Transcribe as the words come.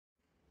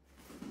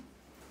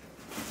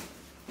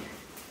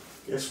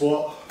Guess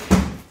what?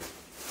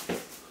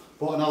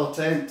 Bought another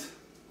tent.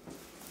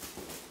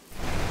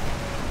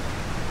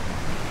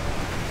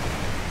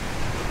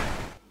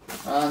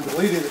 And the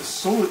lady that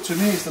sold it to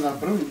me has done a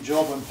brilliant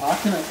job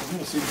unpacking it. I've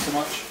never seen so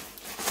much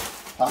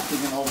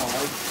packing in all my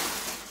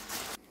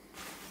life.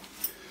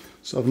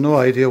 So I've no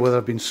idea whether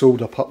I've been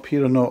sold up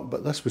here or not,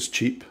 but this was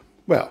cheap.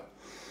 Well,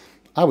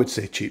 I would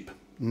say cheap.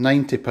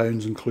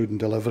 £90 including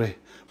delivery.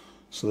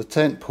 So the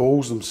tent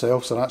poles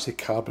themselves are actually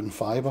carbon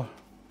fibre.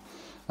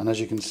 And as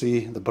you can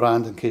see, the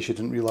brand, in case you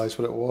didn't realise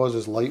what it was,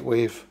 is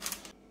Lightwave.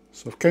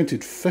 So I've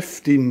counted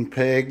 15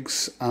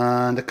 pegs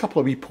and a couple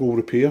of wee pole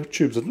repair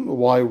tubes. I don't know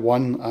why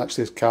one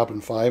actually is carbon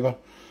fibre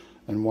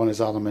and one is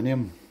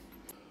aluminium.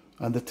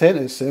 And the tent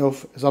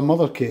itself is a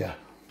mother care,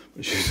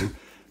 which is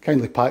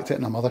kindly packed it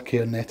in a mother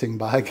care netting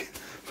bag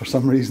for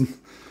some reason.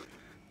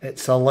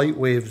 It's a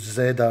Lightwave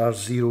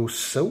ZR0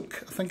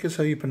 Cylq, I think is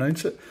how you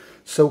pronounce it.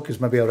 Cylq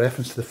is maybe a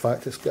reference to the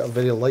fact it's got a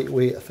very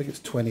lightweight, I think it's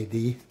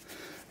 20D,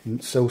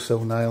 Sil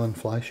nylon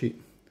fly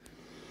sheet.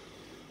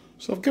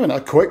 So I've given it a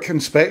quick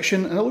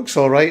inspection and it looks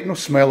alright, no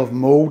smell of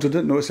mould, I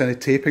didn't notice any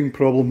taping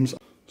problems.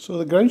 So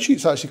the ground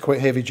sheet's actually quite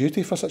heavy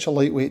duty for such a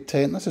lightweight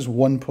tent. This is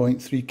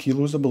 1.3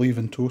 kilos I believe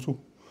in total.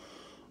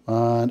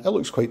 And it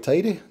looks quite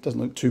tidy, it doesn't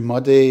look too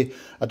muddy.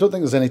 I don't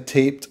think there's any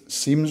taped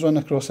seams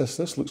running across this.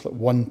 This looks like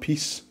one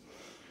piece.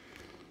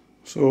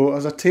 So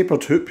as a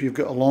tapered hoop you've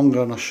got a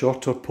longer and a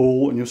shorter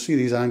pole, and you'll see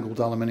these angled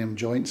aluminium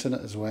joints in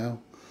it as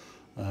well.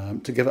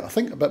 To give it, I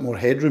think, a bit more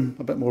headroom,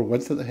 a bit more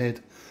width at the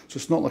head. So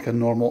it's not like a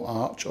normal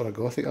arch or a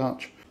Gothic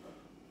arch.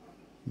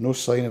 No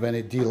sign of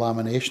any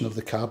delamination of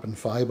the carbon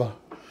fibre.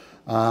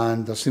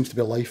 And there seems to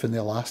be life in the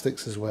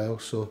elastics as well,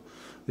 so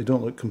they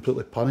don't look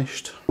completely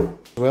punished.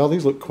 Well,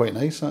 these look quite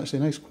nice actually,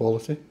 nice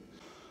quality.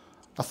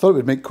 I thought it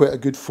would make quite a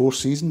good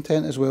 4-season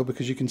tent as well,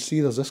 because you can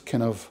see there's this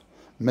kind of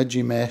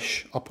midgy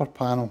mesh upper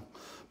panel,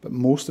 but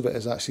most of it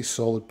is actually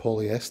solid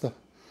polyester.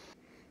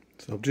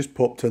 So I've just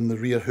popped in the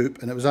rear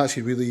hoop, and it was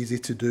actually really easy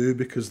to do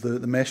because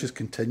the mesh is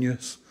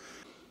continuous.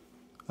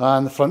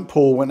 And the front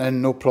pole went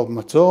in no problem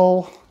at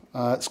all.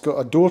 It's got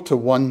a door to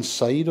one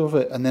side of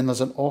it, and then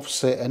there's an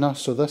offset inner,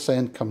 so this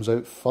end comes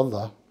out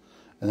further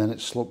and then it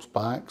slopes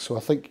back. So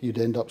I think you'd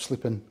end up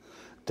sleeping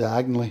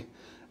diagonally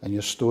and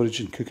your storage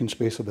and cooking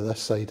space will be this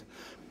side.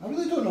 I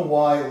really don't know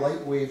why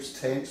Lightwave's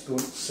tents don't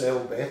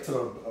sell better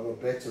or are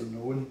better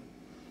known,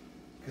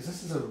 because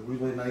this is a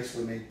really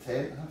nicely made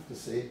tent, I have to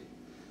say.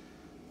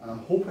 And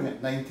I'm hoping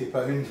at £90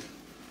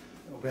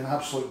 it'll be an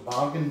absolute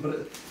bargain, but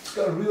it's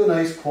got a really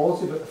nice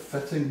quality about the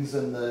fittings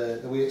and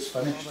the way it's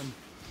finished.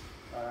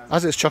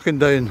 As it's chucking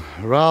down,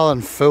 rather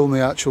than film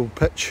the actual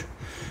pitch,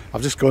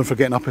 I've just gone for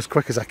getting up as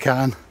quick as I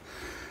can,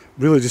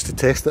 really just to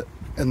test it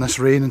in this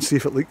rain and see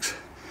if it leaks.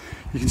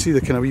 You can see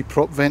the kind of wee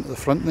prop vent at the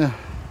front there.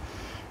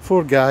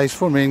 Four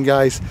main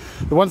guys.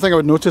 The one thing I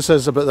would notice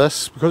is about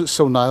this, because it's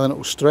Sil nylon, it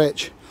will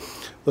stretch.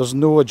 There's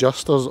no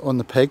adjusters on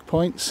the peg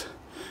points,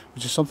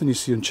 which is something you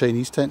see on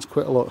Chinese tents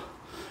quite a lot.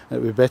 And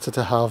it would be better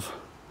to have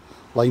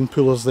line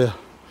pullers there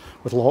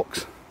with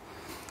locks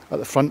at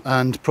the front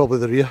and probably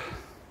the rear.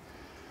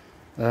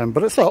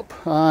 But it's up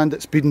and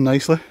it's beading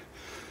nicely.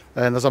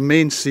 And there's a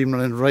main seam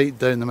running right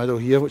down the middle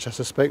here, which I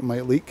suspect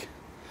might leak.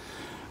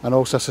 And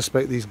also I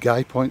suspect these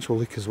guy points will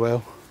leak as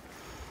well.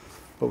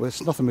 But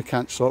it's nothing we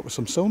can't sort with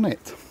some Sil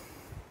net.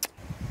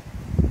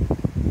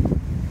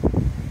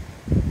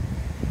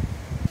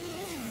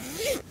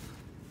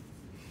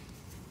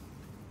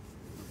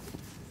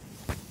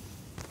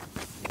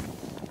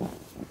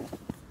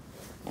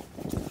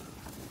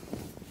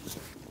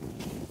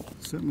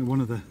 Certainly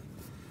one of the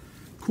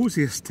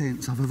cosiest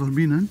tents I've ever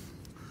been in.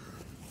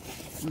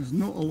 There's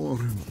not a lot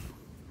of room,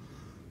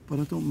 but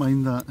I don't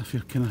mind that if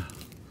you're kind of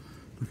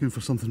looking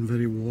for something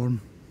very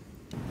warm.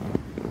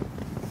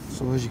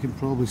 So as you can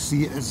probably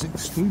see, it is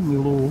extremely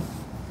low.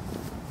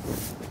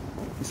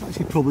 It's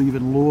actually probably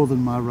even lower than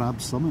my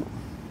Rab Summit.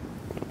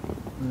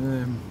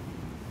 Can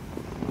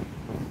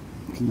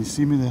you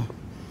see me there?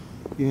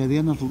 Yeah, the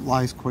inner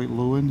lies quite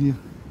low in here.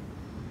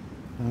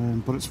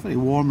 But it's very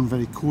warm and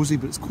very cosy,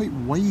 but it's quite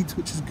wide,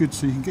 which is good,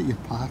 so you can get your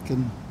pack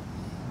in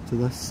to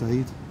this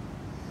side.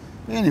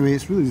 But anyway,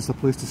 it's really just a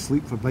place to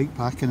sleep for bike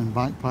packing and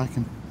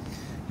backpacking.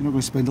 You're not going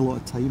to spend a lot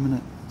of time in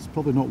it. It's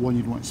probably not one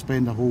you'd want to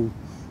spend a whole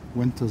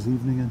winter's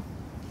evening in.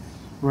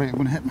 Right, I'm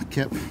going to hit my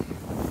kip.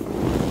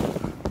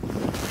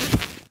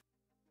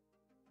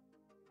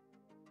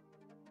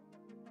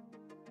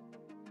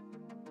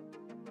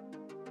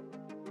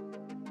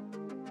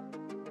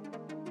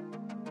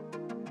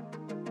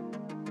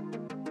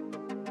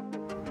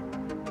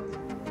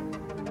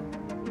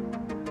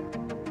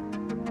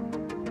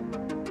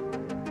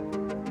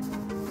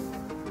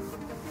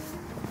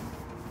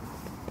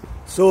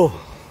 So,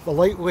 the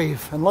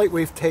Lightwave and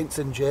Lightwave tents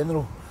in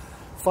general,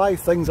 5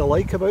 things I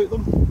like about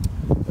them.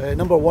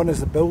 Number one is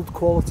the build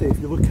quality. If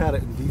you look at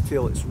it in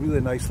detail, it's really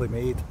nicely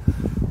made.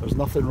 There's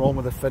nothing wrong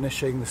with the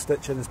finishing, the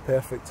stitching is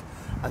perfect,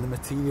 and the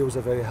materials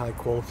are very high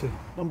quality.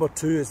 Number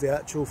two is the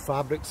actual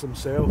fabrics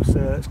themselves.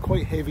 It's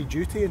quite heavy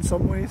duty in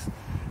some ways.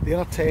 The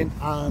inner tent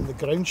and the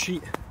ground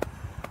sheet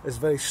is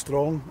very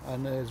strong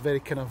and is very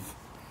kind of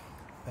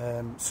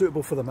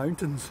suitable for the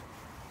mountains.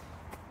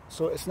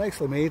 So it's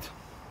nicely made.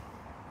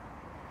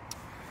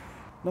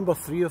 Number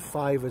 3 of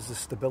 5 is the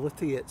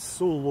stability. It's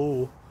so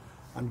low,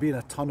 and being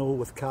a tunnel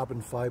with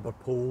carbon fibre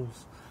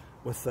poles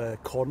with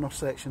corner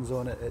sections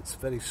on it, it's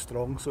very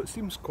strong, so it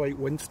seems quite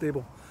wind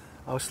stable.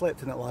 I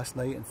slept in it last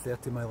night in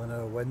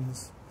 30-mile-an-hour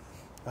winds,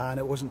 and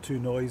it wasn't too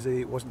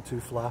noisy, it wasn't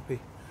too flappy,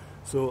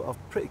 so I'm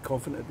pretty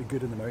confident it'd be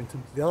good in the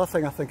mountains. The other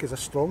thing I think is a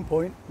strong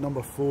point,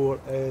 number 4,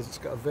 is it's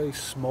got a very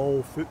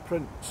small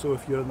footprint, so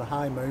if you're in the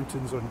high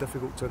mountains or in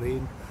difficult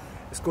terrain,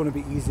 it's going to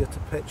be easier to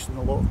pitch than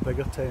a lot of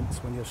bigger tents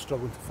when you're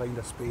struggling to find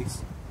a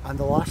space. And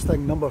the last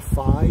thing, number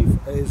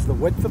 5, is the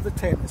width of the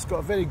tent. It's got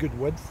a very good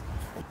width.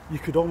 You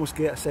could almost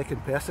get a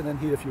second person in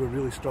here if you were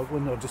really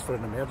struggling, or just for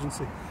an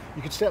emergency.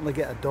 You could certainly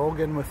get a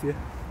dog in with you,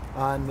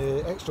 and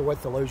the extra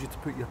width allows you to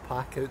put your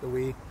pack out the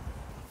way.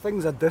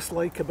 Things I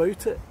dislike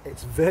about it,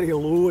 it's very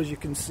low, as you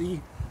can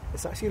see.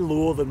 It's actually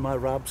lower than my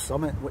Rab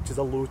Summit, which is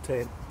a low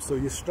tent, so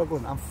you're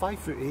struggling. I'm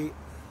 5'8",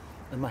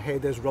 and my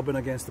head is rubbing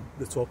against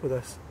the top of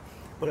this,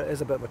 but it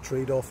is a bit of a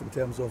trade-off in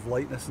terms of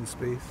lightness and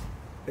space.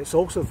 It's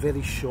also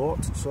very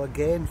short, so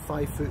again,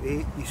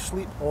 5'8", you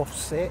sleep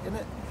offset in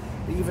it,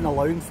 but even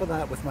allowing for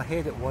that, with my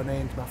head at one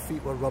end, my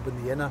feet were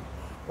rubbing the inner,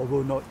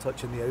 although not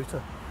touching the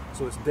outer,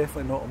 so it's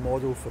definitely not a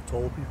model for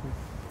tall people.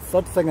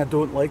 Third thing I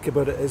don't like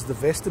about it is the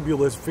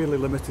vestibule is fairly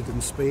limited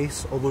in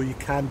space, although you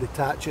can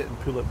detach it and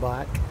pull it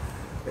back.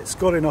 It's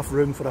got enough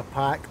room for a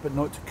pack, but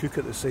not to cook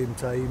at the same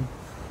time,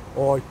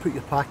 or put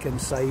your pack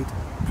inside,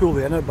 pull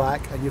the inner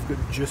back, and you've got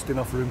just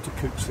enough room to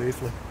cook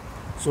safely.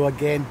 So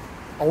again,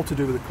 all to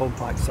do with the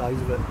compact size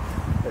of it.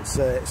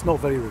 It's not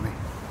very roomy.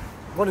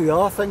 One of the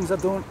other things I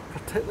don't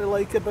particularly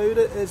like about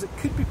it is it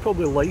could be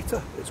probably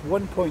lighter. It's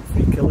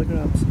 1.3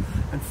 kilograms,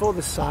 and for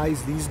the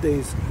size these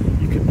days,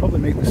 you could probably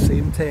make the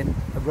same tent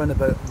run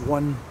about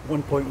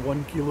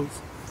 1.1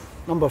 kilos.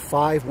 Number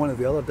 5, one of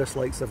the other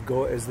dislikes I've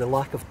got is the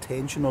lack of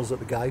tensioners at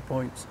the guy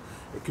points.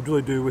 It could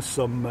really do with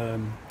some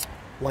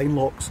line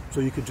locks,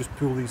 so you could just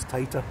pull these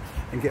tighter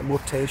and get more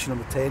tension on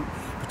the tent,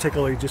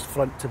 particularly just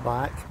front to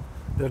back.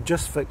 They're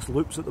just fixed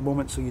loops at the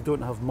moment, so you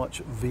don't have much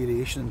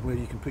variation in where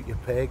you can put your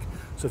peg.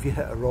 So if you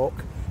hit a rock,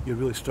 you're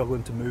really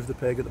struggling to move the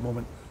peg at the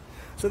moment.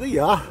 So there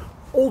you are,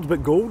 old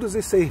but gold, as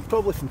they say,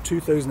 probably from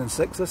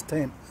 2006 this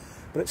tent,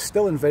 but it's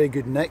still in very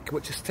good nick,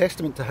 which is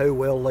testament to how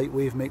well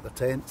Lightwave make their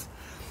tents.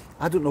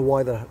 I don't know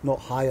why they're not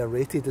higher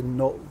rated and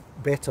not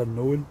better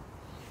known.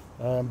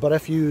 But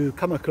if you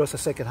come across a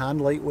second-hand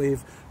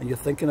Lightwave and you're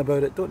thinking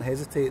about it, don't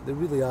hesitate. They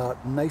really are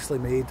nicely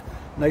made,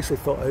 nicely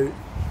thought out,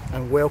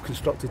 and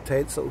well-constructed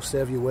tents that will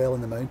serve you well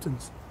in the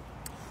mountains.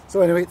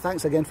 So anyway,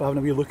 thanks again for having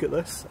a wee look at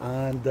this,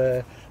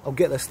 and I'll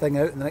get this thing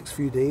out in the next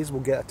few days.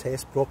 We'll get a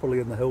test properly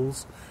in the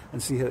hills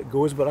and see how it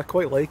goes, but I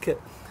quite like it.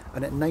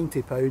 And at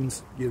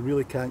 £90, you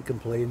really can't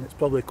complain. It's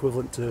probably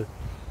equivalent to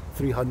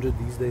 300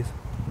 these days.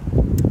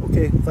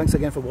 Okay, thanks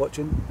again for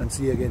watching, and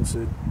see you again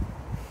soon.